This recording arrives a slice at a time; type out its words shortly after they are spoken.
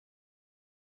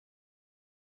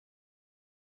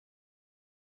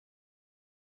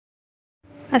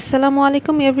আসসালামু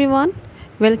আলাইকুম everyone,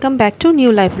 welcome back to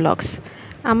new life blogs.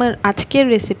 আমার আজকের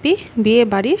রেসিপি বিয়ে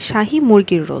বাড়ির শাহি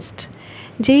মুরগির রোস্ট।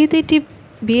 যেহেতু এটি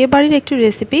বিয়ে বাড়ির একটি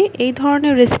রেসিপি, এই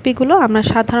ধরনের রেসিপিগুলো আমরা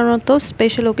সাধারণত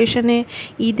স্পেশাল ওকেশনে,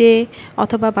 ঈদে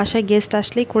অথবা বাসায় গেস্ট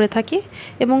আসলেই করে থাকি,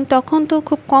 এবং তখন তো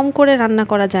খুব কম করে রান্না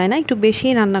করা যায় না, একটু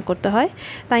বেশিই রান্না করতে হয়।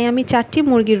 তাই আমি 4টি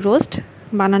মুরগির রোস্ট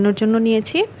বানানোর জন্য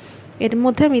নিয়েছি। এর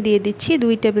মধ্যে আমি দিয়ে দিচ্ছি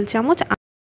 2 টেবিল চামচ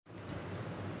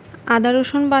আদা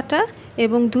রসুন বাটা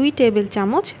এবং 2 টেবিল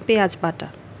চামচ পেঁয়াজ বাটা।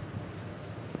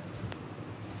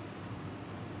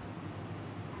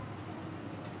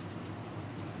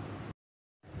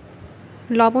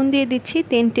 লবণ দিয়ে দিচ্ছি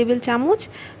 3 টেবিল চামচ,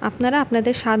 আপনারা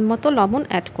আপনাদের স্বাদ মতো লবণ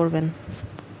অ্যাড করবেন।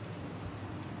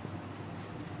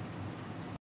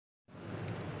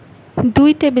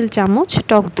 দুই টেবিল চামচ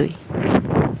টক দই,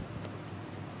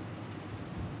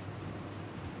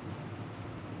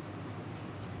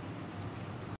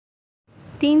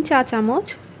 3 চা চামচ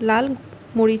লাল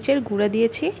মরিচের গুঁড়া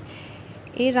দিয়েছি।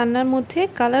 এই রান্নার মধ্যে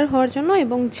কালার হওয়ার জন্য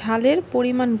এবং ঝালের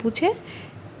পরিমাণ বুঝে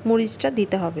মরিচটা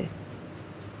দিতে হবে।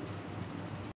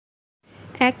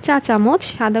 1 চা চামচ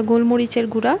সাদা গোলমরিচের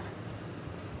গুঁড়া,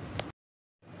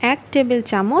 1 টেবিল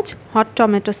চামচ হট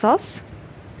টমেটো সস,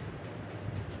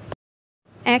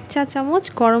 1 চা চামচ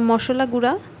গরম মশলা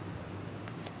গুঁড়া,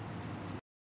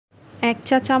 1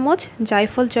 চা চামচ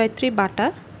জায়ফল জয়ত্রী বাটা,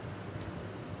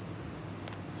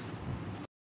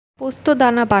 পোস্ত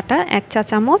দানা বাটা 1 চা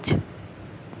চামচ,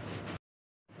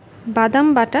 বাদাম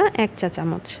বাটা 1 চা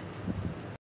চামচ।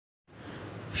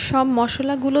 সব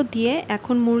মশলাগুলো দিয়ে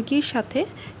এখন মুরগির সাথে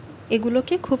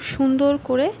এগুলোকে খুব সুন্দর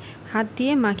করে হাত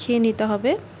দিয়ে মাখিয়ে নিতে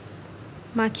হবে।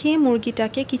 মাখিয়ে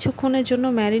মুরগিটাকে কিছুক্ষণের জন্য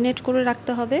ম্যারিনেট করে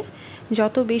রাখতে হবে।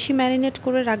 যত বেশি ম্যারিনেট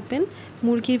করে রাখবেন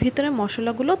মুরগির ভিতরে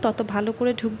মশলাগুলো তত ভালো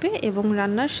করে ঢুকবে এবং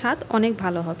রান্নার স্বাদ অনেক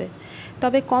ভালো হবে।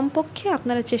 তবে কমপক্ষে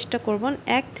আপনারা চেষ্টা করবেন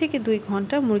 1 থেকে 2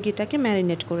 ঘন্টা মুরগিটাকে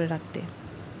ম্যারিনেট করে রাখতে।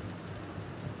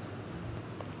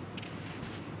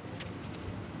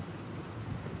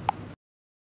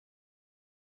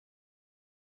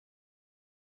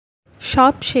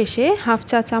 সব শেষে হাফ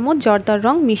চা চামচ জর্দার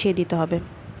রং মিশিয়ে দিতে হবে।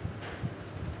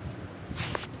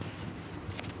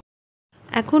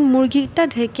 এখন মুরগিটা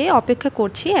ঢেকে অপেক্ষা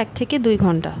করছি 1 থেকে 2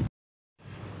 ঘন্টা।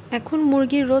 এখন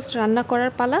মুরগির রোস্ট রান্না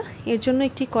করার পালা। এর জন্য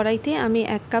একটি কড়াইতে আমি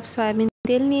 1 কাপ সয়াবিন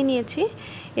তেল নিয়ে নিয়েছি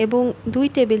এবং 2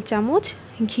 টেবিল চামচ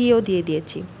ঘিও দিয়ে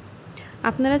দিয়েছি।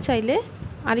 আপনারা চাইলে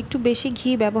আরেকটু বেশি ঘি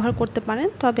ব্যবহার করতে পারেন,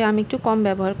 তবে আমি একটু কম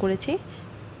ব্যবহার করেছি।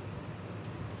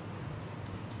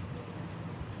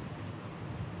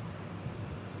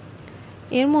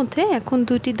 এর মধ্যে এখন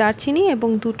 2টি দারচিনি এবং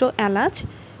 2টো এলাচ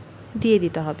দিয়ে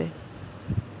দিতে হবে।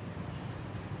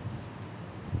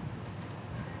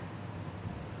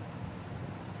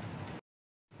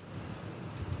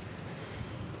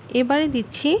 এবারে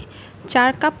দিচ্ছি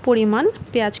 4 কাপ পরিমাণ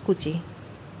পেঁয়াজ কুচি।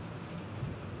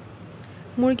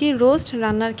 মুরগির রোস্ট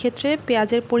রান্নার ক্ষেত্রে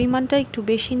পেঁয়াজের পরিমাণটা একটু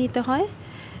বেশি নিতে হয়,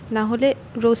 না হলে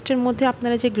রোস্টের মধ্যে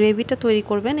আপনারা যে গ্রেভিটা তৈরি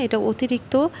করবেন এটা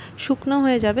অতিরিক্ত শুকনো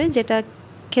হয়ে যাবে, যেটা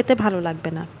খেতে ভালো লাগবে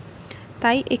না।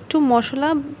 তাই একটু মশলা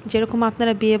যেরকম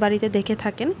আপনারা বিয়ে বাড়িতে দেখে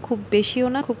থাকেন, খুব বেশিও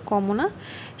না খুব কমও না,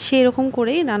 সেই রকম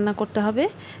করেই রান্না করতে হবে।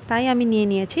 তাই আমি নিয়ে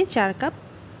নিয়েছি 4 কাপ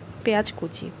পেঁয়াজ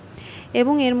কুচি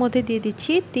এবং এর মধ্যে দিয়ে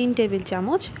দিচ্ছি 3 টেবিল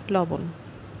চামচ লবণ।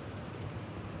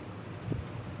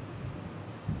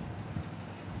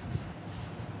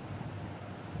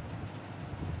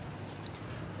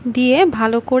 দিয়ে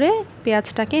ভালো করে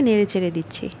পেঁয়াজটাকে নেড়ে চেড়ে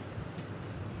দিচ্ছি।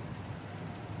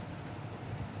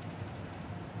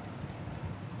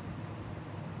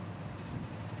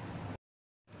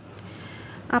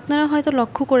 আপনারা হয়তো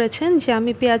লক্ষ্য করেছেন যে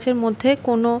আমি পেঁয়াজের মধ্যে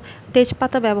কোনো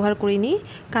তেজপাতা ব্যবহার করিনি,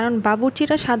 কারণ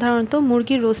বাবুর্চিরা সাধারণত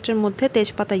মুরগির রোস্টের মধ্যে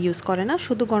তেজপাতা ইউজ করে না,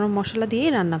 শুধু গরম মশলা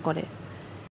দিয়েই রান্না করে।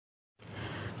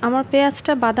 আমার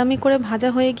পেঁয়াজটা বাদামি করে ভাজা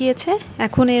হয়ে গিয়েছে।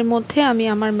 এখন এর মধ্যে আমি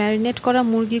আমার ম্যারিনেট করা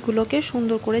মুরগিগুলোকে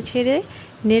সুন্দর করে ছেড়ে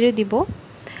নেড়ে দিব।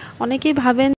 অনেকেই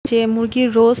ভাবেন যে মুরগির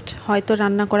রোস্ট হয়তো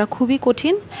রান্না করা খুবই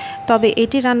কঠিন, তবে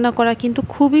এটি রান্না করা কিন্তু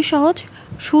খুবই সহজ।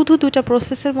 শুধু 2টা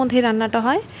প্রসেসের মধ্যে রান্নাটা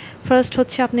হয়। ফার্স্ট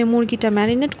হচ্ছে আপনি মুরগিটা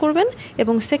ম্যারিনেট করবেন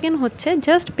এবং সেকেন্ড হচ্ছে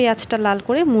জাস্ট পেঁয়াজটা লাল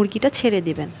করে মুরগিটা ছেড়ে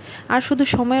দিবেন। আর শুধু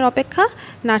সময়ের অপেক্ষা,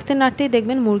 নাড়তে নাড়তেই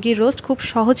দেখবেন মুরগির রোস্ট খুব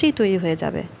সহজেই তৈরি হয়ে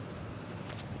যাবে।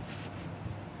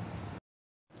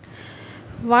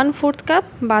 1/4 কাপ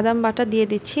বাদাম বাটা দিয়ে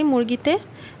দিচ্ছি মুরগিতে।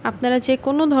 আপনারা যে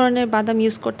কোনো ধরনের বাদাম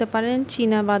ইউজ করতে পারেন,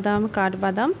 চীনা বাদাম,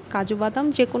 কাঠবাদাম, কাজু বাদাম,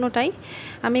 যে কোনোটাই।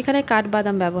 আমি এখানে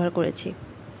কাঠবাদাম ব্যবহার করেছি।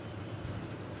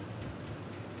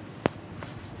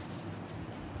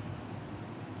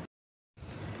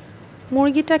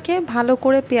 মুরগিটাকে ভালো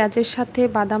করে পেঁয়াজের সাথে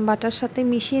বাদাম বাটার সাথে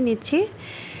মিশিয়ে নিচ্ছি।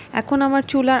 এখন আমার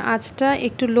চুলার আঁচটা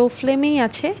একটু লো ফ্লেমেই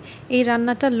আছে। এই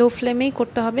রান্নাটা লো ফ্লেমেই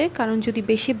করতে হবে, কারণ যদি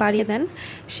বেশি বাড়িয়ে দেন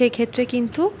সেই ক্ষেত্রে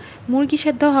কিন্তু মুরগি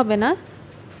সেদ্ধ হবে না,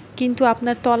 কিন্তু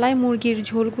আপনার তলায় মুরগির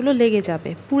ঝোলগুলো লেগে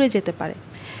যাবে, পুড়ে যেতে পারে।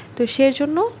 তো সেই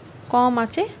জন্য কম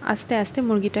আঁচে আস্তে আস্তে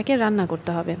মুরগিটাকে রান্না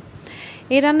করতে হবে।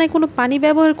 এই রান্নায় কোনো পানি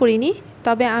ব্যবহার করিনি,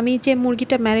 তবে আমি যে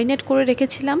মুরগিটা ম্যারিনেট করে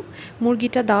রেখেছিলাম,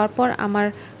 মুরগিটা দেওয়ার পর আমার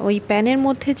ওই প্যানের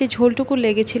মধ্যে যে ঝোলটুকু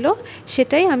লেগেছিল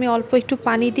সেটাই আমি অল্প একটু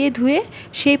পানি দিয়ে ধুয়ে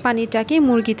সেই পানিটাকে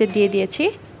মুরগিতে দিয়ে দিয়েছি।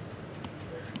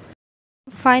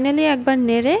 ফাইনালি একবার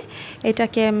নেড়ে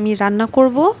এটাকে আমি রান্না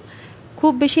করব।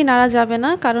 খুব বেশি নাড়া যাবে না,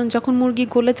 কারণ যখন মুরগি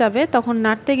গলে যাবে তখন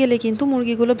নাড়তে গেলে কিন্তু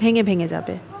মুরগিগুলো ভেঙে ভেঙে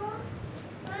যাবে।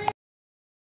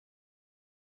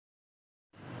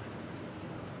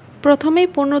 প্রথমেই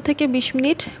 15 থেকে 20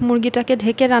 মিনিট মুরগিটাকে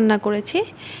ঢেকে রান্না করেছি।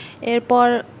 এরপর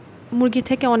মুরগি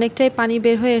থেকে অনেকটাই পানি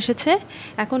বের হয়ে এসেছে।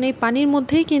 এখন এই পানির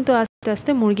মধ্যেই কিন্তু আস্তে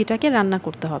আস্তে মুরগিটাকে রান্না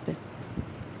করতে হবে।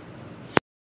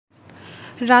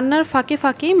 রান্নার ফাঁকে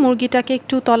ফাঁকে মুরগিটাকে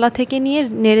একটু তলা থেকে নিয়ে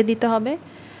নেড়ে দিতে হবে,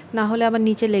 না হলে আবার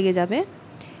নিচে লেগে যাবে।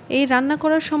 এই রান্না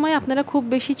করার সময় আপনারা খুব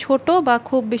বেশি ছোট বা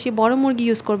খুব বেশি বড় মুরগি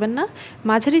ইউজ করবেন না,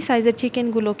 মাঝারি সাইজের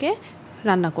চিকেনগুলোকে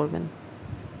রান্না করবেন।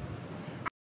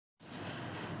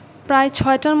 প্রায়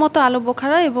 6টার মতো আলু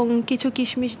বোখারা এবং কিছু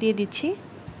কিশমিশ দিয়ে দিচ্ছি।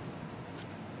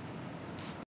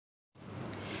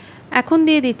 এখন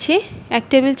দিয়ে দিচ্ছি 1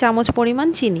 টেবিল চামচ পরিমাণ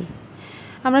চিনি।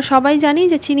 আমরা সবাই জানি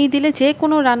যে চিনি দিলে যে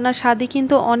কোনো রান্নার স্বাদই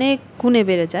কিন্তু অনেক গুণে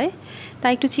বেড়ে যায়,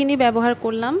 তাই একটু চিনি ব্যবহার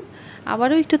করলাম।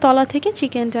 আবারও একটু তলা থেকে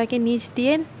চিকেনটাকে নিচ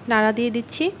দিয়ে নাড়া দিয়ে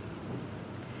দিচ্ছি।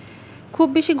 খুব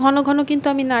বেশি ঘন ঘন কিন্তু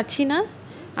আমি নাড়ছি না,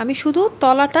 আমি শুধু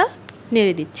তলাটা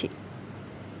নেড়ে দিচ্ছি।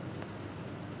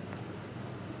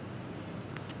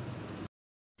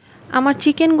 আমার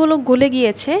চিকেনগুলো গলে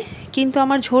গিয়েছে, কিন্তু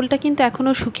আমার ঝোলটা কিন্তু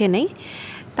এখনও শুকিয়ে নেই,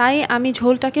 তাই আমি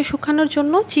ঝোলটাকে শুকানোর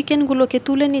জন্য চিকেনগুলোকে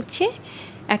তুলে নিচ্ছি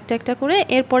একটা একটা করে,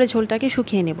 এরপরে ঝোলটাকে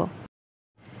শুকিয়ে নেব।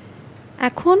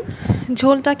 এখন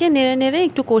ঝোলটাকে নেড়ে নেড়ে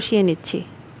একটু কষিয়ে নিচ্ছি।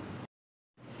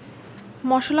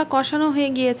 মশলা কষানো হয়ে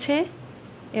গিয়েছে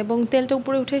এবং তেলটা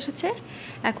উপরে উঠে এসেছে।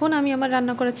 এখন আমি আমার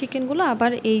রান্না করা চিকেনগুলো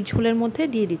আবার এই ঝোলের মধ্যে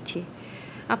দিয়ে দিচ্ছি।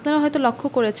 আপনারা হয়তো লক্ষ্য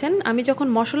করেছেন, আমি যখন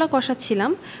মশলা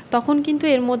কষাচ্ছিলাম তখন কিন্তু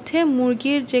এর মধ্যে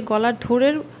মুরগির যে গলার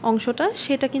ধরের অংশটা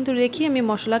সেটা কিন্তু রেখে আমি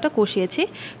মশলাটা কষিয়েছি,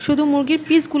 শুধু মুরগির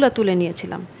পিসগুলো তুলে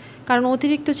নিয়েছিলাম, কারণ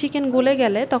অতিরিক্ত চিকেন গলে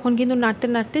গেলে তখন কিন্তু নাড়তে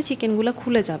নাড়তে চিকেনগুলো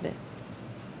খুলে যাবে।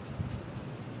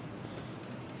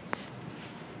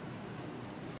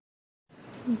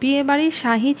 বিয়েবাড়ির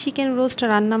শাহি চিকেন রোস্ট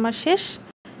রান্না আমার শেষ।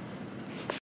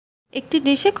 একটি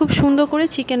ডিশে খুব সুন্দর করে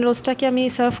চিকেন রোস্টটাকে আমি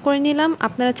সার্ভ করে নিলাম।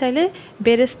 আপনারা চাইলে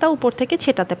বেরেস্তা উপর থেকে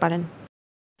ছেটাতে পারেন।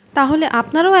 তাহলে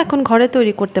আপনারাও এখন ঘরে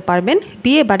তৈরি করতে পারবেন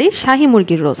বিয়েবাড়ির শাহি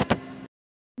মুরগির রোস্ট।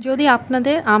 যদি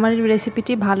আপনাদের আমার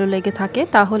রেসিপিটি ভালো লেগে থাকে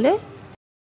তাহলে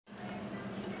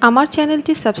আমার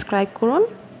চ্যানেলটি সাবস্ক্রাইব করুন।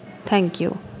 Thank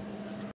you.